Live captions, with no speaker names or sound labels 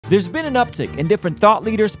There's been an uptick in different thought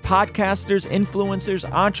leaders, podcasters, influencers,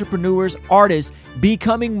 entrepreneurs, artists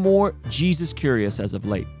becoming more Jesus curious as of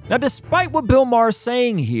late. Now, despite what Bill Maher is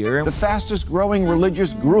saying here, the fastest growing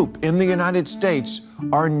religious group in the United States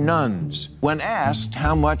are nuns. When asked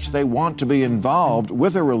how much they want to be involved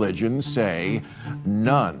with a religion, say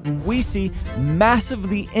none. We see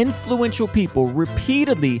massively influential people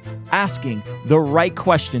repeatedly asking the right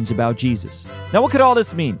questions about Jesus. Now, what could all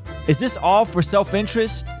this mean? Is this all for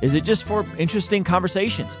self-interest? Is it just for interesting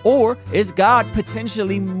conversations? Or is God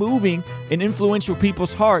potentially moving in influential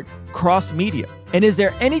people's heart cross-media? And is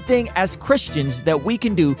there anything as Christians that we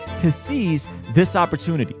can do to seize this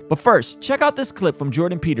opportunity? But first, check out this clip from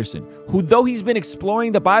Jordan Peterson, who, though he's been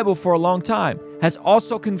exploring the Bible for a long time, has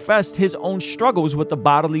also confessed his own struggles with the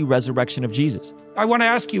bodily resurrection of Jesus. I want to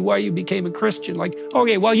ask you why you became a Christian. Like,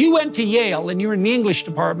 okay, well, you went to Yale and you were in the English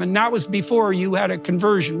department, and that was before you had a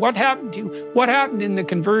conversion. What happened to you? What happened in the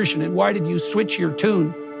conversion, and why did you switch your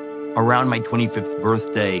tune? Around my 25th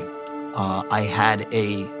birthday, I had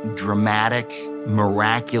a dramatic,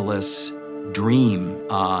 miraculous dream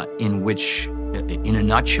in which, in a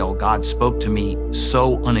nutshell, God spoke to me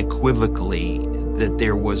so unequivocally that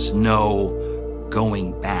there was no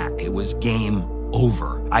going back. It was game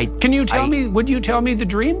over. Would you tell me the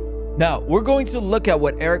dream? Now, we're going to look at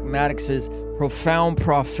what Eric Maddox's profound,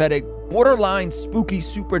 prophetic, borderline spooky,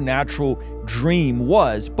 supernatural dream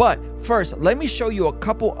was. But first, let me show you a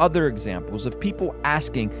couple other examples of people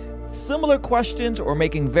asking similar questions or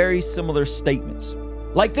making very similar statements.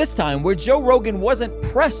 Like this time where Joe Rogan wasn't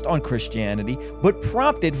pressed on Christianity, but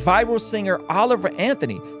prompted viral singer Oliver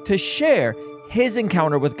Anthony to share his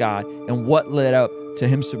encounter with God and what led up to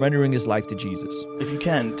him surrendering his life to Jesus. If you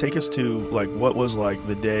can, take us to like what was like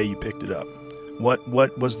the day you picked it up. What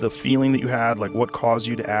was the feeling that you had? Like what caused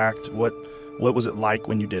you to act? What was it like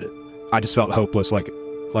when you did it? I just felt hopeless, like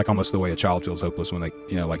almost the way a child feels hopeless when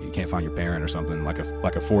they, like you can't find your parent or something, like a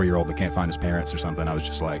 4-year-old that can't find his parents or something. I was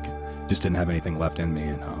just didn't have anything left in me.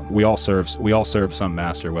 And we all serve some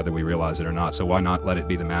master, whether we realize it or not. So why not let it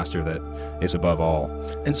be the master that is above all?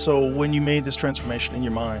 And so when you made this transformation in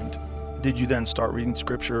your mind, did you then start reading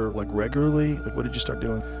scripture like regularly? Like what did you start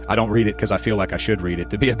doing? I don't read it because I feel like I should read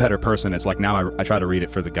it to be a better person. It's like now I try to read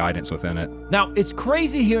it for the guidance within it. Now, it's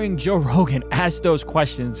crazy hearing Joe Rogan ask those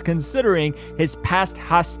questions considering his past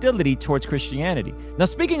hostility towards Christianity. Now,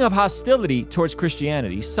 speaking of hostility towards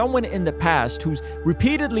Christianity, someone in the past who's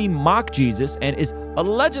repeatedly mocked Jesus and is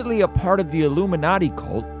allegedly a part of the Illuminati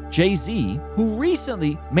cult, Jay-Z, who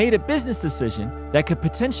recently made a business decision that could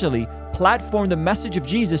potentially platform the message of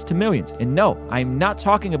Jesus to millions. And no, I'm not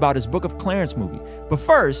talking about his Book of Clarence movie. But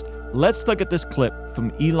first, let's look at this clip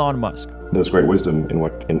from Elon Musk. There's great wisdom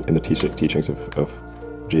in the teachings of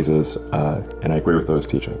Jesus, and I agree with those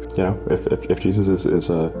teachings. If Jesus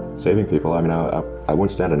is saving people, I mean, I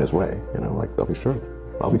wouldn't stand in his way. They'll be sure.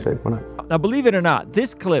 I'll be saved. Why not? Now, believe it or not,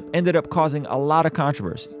 this clip ended up causing a lot of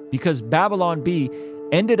controversy because Babylon Bee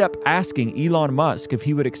ended up asking Elon Musk if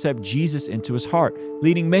he would accept Jesus into his heart,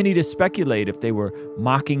 leading many to speculate if they were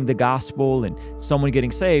mocking the gospel and someone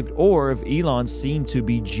getting saved, or if Elon seemed to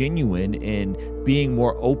be genuine in being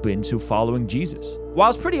more open to following Jesus. While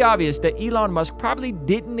it's pretty obvious that Elon Musk probably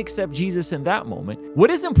didn't accept Jesus in that moment, what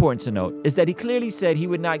is important to note is that he clearly said he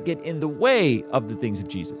would not get in the way of the things of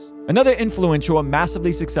Jesus. Another influential and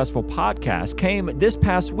massively successful podcast came this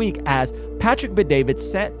past week as Patrick Bet-David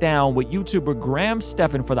sat down with YouTuber Graham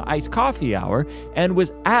Stephan for the Iced Coffee Hour and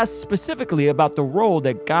was asked specifically about the role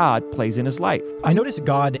that God plays in his life. I notice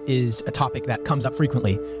God is a topic that comes up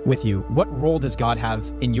frequently with you. What role does God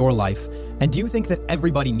have in your life? And do you think that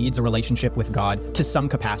everybody needs a relationship with God to some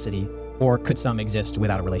capacity, or could some exist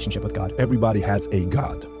without a relationship with God? Everybody has a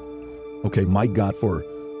God. Okay, my God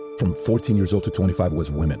from 14 years old to 25 was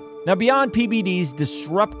women. Now, beyond PBD's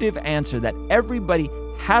disruptive answer that everybody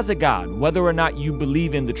has a God, whether or not you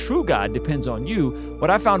believe in the true God depends on you,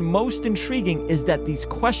 what I found most intriguing is that these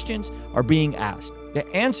questions are being asked. The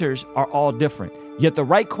answers are all different, yet the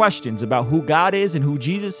right questions about who God is and who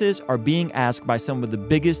Jesus is are being asked by some of the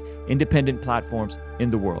biggest independent platforms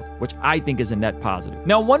in the world, which I think is a net positive.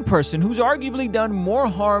 Now, one person who's arguably done more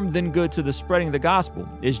harm than good to the spreading the gospel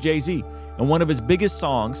is Jay-Z. In one of his biggest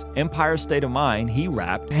songs, Empire State of Mind, he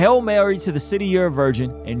rapped, "Hail Mary to the city you're a virgin,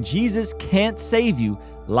 and Jesus can't save you.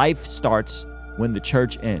 Life starts when the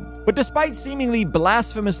church ends." But despite seemingly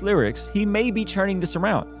blasphemous lyrics, he may be turning this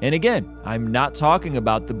around. And again, I'm not talking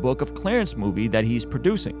about the Book of Clarence movie that he's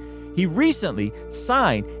producing. He recently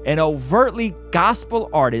signed an overtly gospel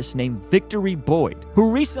artist named Victory Boyd,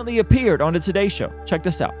 who recently appeared on the Today Show. Check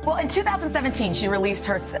this out. Well, in 2017, she released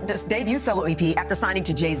her debut solo EP after signing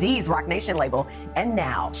to Jay-Z's Rock Nation label. And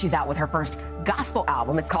now she's out with her first gospel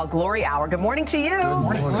album. It's called Glory Hour. Good morning to you.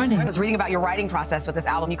 Good morning. I was reading about your writing process with this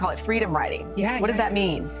album. You call it freedom writing. Yeah. What does that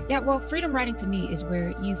mean? Yeah, well, freedom writing to me is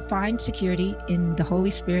where you find security in the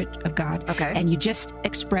Holy Spirit of God. Okay. And you just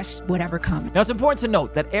express whatever comes. Now, it's important to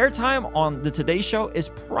note that airtime on the Today Show is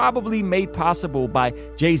probably made possible by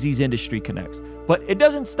Jay-Z's Industry Connects. But it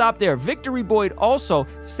doesn't stop there. Victory Boyd also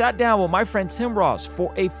sat down with my friend Tim Ross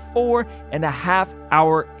for a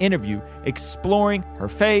 4.5-hour interview exploring her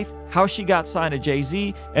faith, how she got signed to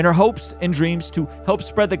Jay-Z, and her hopes and dreams to help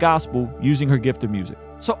spread the gospel using her gift of music.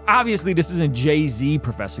 So obviously this isn't Jay-Z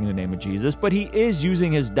professing the name of Jesus, but he is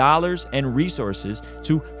using his dollars and resources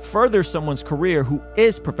to further someone's career who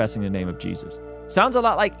is professing the name of Jesus. Sounds a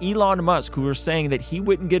lot like Elon Musk, who was saying that he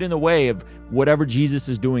wouldn't get in the way of whatever Jesus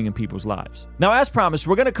is doing in people's lives. Now, as promised,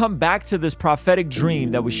 we're going to come back to this prophetic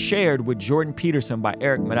dream that was shared with Jordan Peterson by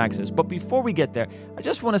Eric Metaxas. But before we get there, I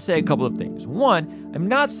just want to say a couple of things. One, I'm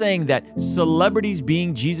not saying that celebrities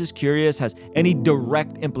being Jesus curious has any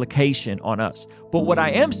direct implication on us. But what I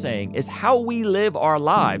am saying is how we live our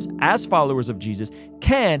lives as followers of Jesus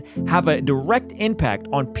can have a direct impact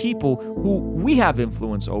on people who we have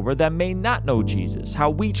influence over that may not know Jesus, how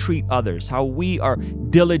we treat others, how we are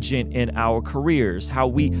diligent in our careers, how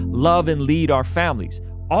we love and lead our families.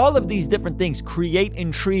 All of these different things create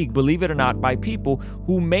intrigue, believe it or not, by people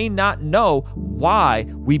who may not know why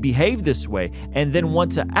we behave this way and then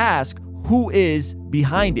want to ask who is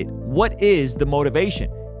behind it. What is the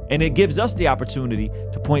motivation? And it gives us the opportunity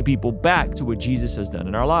to point people back to what Jesus has done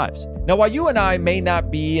in our lives. Now, while you and I may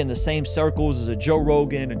not be in the same circles as a Joe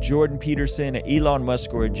Rogan, a Jordan Peterson, an Elon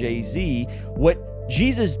Musk, or a Jay-Z, what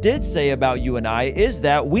Jesus did say about you and I is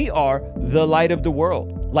that we are the light of the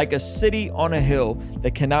world. Like a city on a hill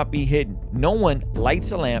that cannot be hidden. No one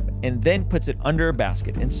lights a lamp and then puts it under a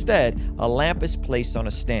basket. Instead, a lamp is placed on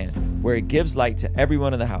a stand where it gives light to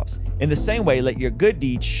everyone in the house. In the same way, let your good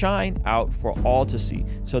deeds shine out for all to see,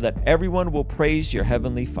 so that everyone will praise your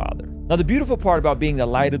heavenly Father. Now, the beautiful part about being the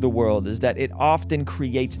light of the world is that it often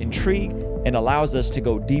creates intrigue and allows us to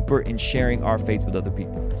go deeper in sharing our faith with other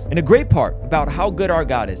people. And the great part about how good our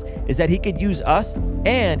God is that he could use us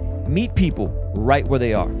and meet people right where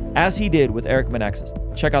they are, as he did with Eric Metaxas.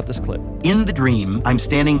 Check out this clip. In the dream, I'm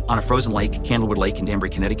standing on a frozen lake, Candlewood Lake in Danbury,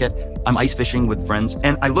 Connecticut. I'm ice fishing with friends,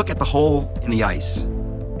 and I look at the hole in the ice,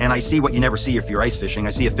 and I see what you never see if you're ice fishing.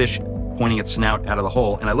 I see a fish pointing its snout out of the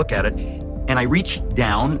hole, and I look at it, and I reach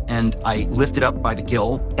down, and I lift it up by the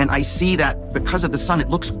gill, and I see that because of the sun, it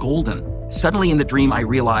looks golden. Suddenly in the dream, I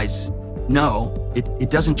realize, no, it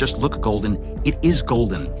doesn't just look golden, it is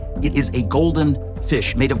golden. It is a golden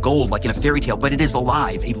fish made of gold, like in a fairy tale, but it is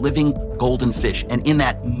alive, a living golden fish. And in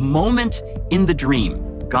that moment in the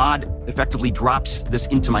dream, God effectively drops this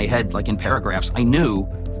into my head, like in paragraphs. I knew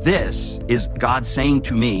this is God saying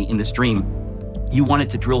to me in this dream, you wanted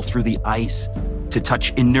to drill through the ice, to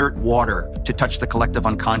touch inert water, to touch the collective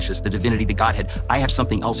unconscious, the divinity, the Godhead. I have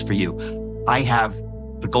something else for you. I have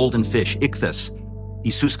the golden fish, Ichthus,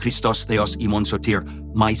 Jesus Christos Theos Imon Sotir,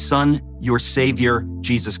 my son, your savior,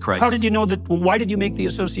 Jesus Christ. How did you know that? Why did you make the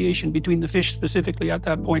association between the fish specifically at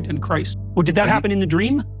that point and Christ? Or did that happen in the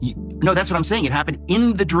dream? No, that's what I'm saying. It happened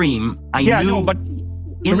in the dream. I knew. No, but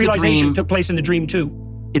the realization took place in the dream too.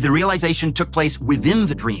 The realization took place within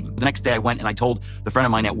the dream. The next day I went and I told the friend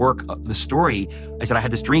of mine at work the story. I said, I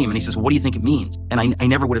had this dream. And he says, well, what do you think it means? And I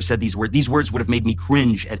never would have said these words. These words would have made me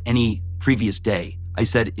cringe at any previous day. I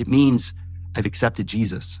said, it means I've accepted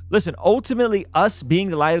Jesus. Listen, ultimately, us being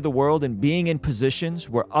the light of the world and being in positions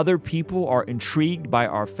where other people are intrigued by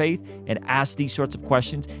our faith and ask these sorts of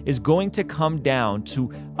questions is going to come down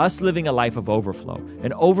to us living a life of overflow,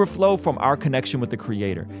 an overflow from our connection with the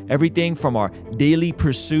Creator. Everything from our daily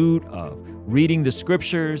pursuit of reading the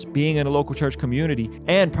scriptures, being in a local church community,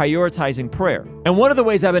 and prioritizing prayer. And one of the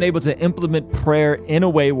ways I've been able to implement prayer in a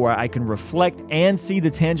way where I can reflect and see the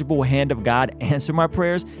tangible hand of God answer my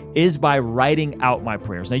prayers is by writing out my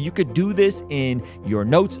prayers. Now, you could do this in your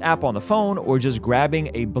notes app on the phone or just grabbing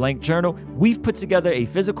a blank journal. We've put together a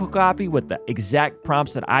physical copy with the exact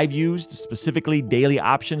prompts that I've used, specifically daily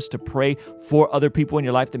options to pray for other people in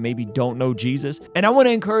your life that maybe don't know Jesus. And I want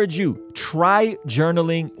to encourage you, try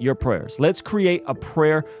journaling your prayers. Let's Let's create a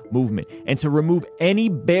prayer movement. And to remove any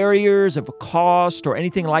barriers of cost or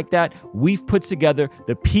anything like that, we've put together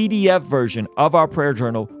the PDF version of our prayer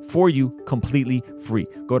journal for you completely free.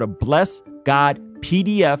 Go to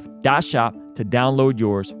blessgodpdf.shop to download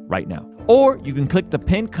yours right now. Or you can click the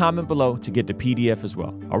pinned comment below to get the PDF as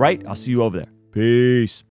well. All right, I'll see you over there. Peace.